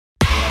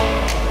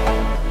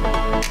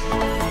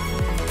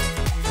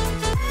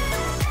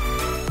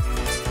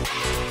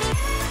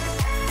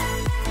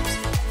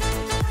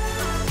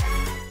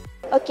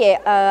Okay,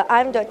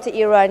 I'm Dr.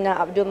 Irana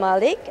Abdul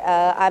Malik.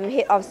 I'm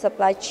Head of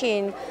Supply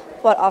Chain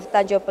Port of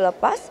Tanjung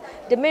Pelepas.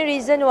 The main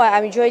reason why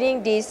I'm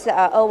joining this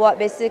award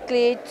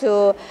basically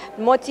to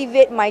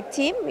motivate my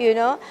team,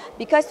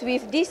 because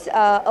with this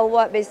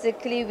award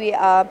basically we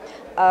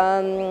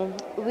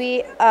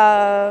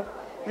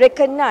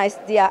recognize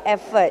their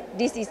effort.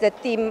 This is a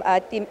team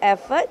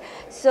effort.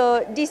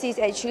 So this is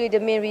actually the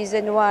main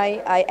reason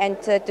why I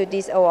entered to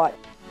this award.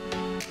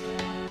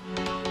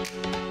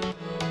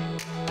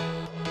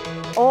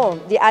 Oh,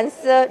 the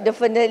answer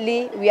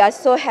definitely. We are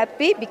so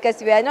happy because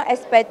we are not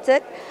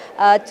expected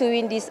to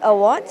win this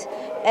award.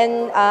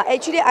 And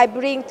actually, I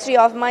bring 3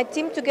 of my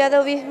team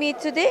together with me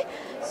today.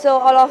 So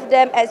all of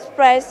them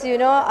express,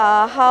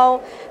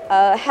 how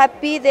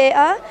happy they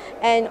are.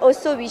 And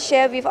also we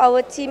share with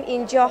our team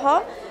in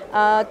Johor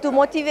to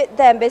motivate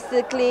them,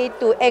 basically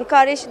to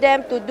encourage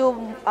them to do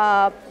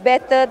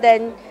better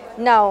than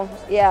now.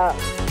 Yeah.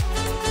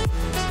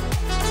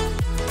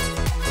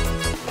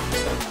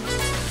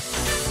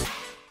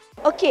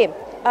 Okay,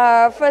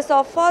 first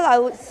of all, I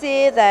would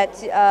say that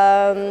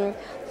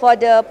for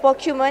the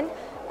procurement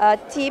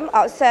team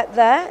outside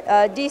there,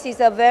 this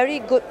is a very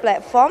good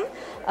platform.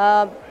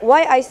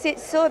 Why I said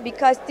so?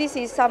 Because this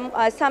is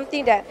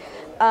something that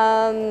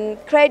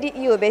credit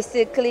you,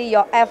 basically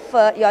your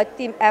effort, your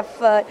team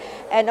effort,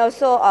 and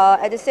also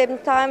at the same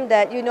time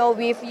that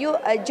with you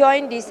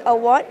join this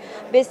award,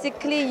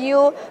 basically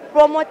you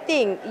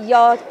promoting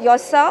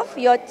yourself,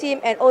 your team,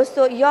 and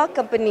also your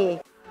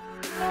company.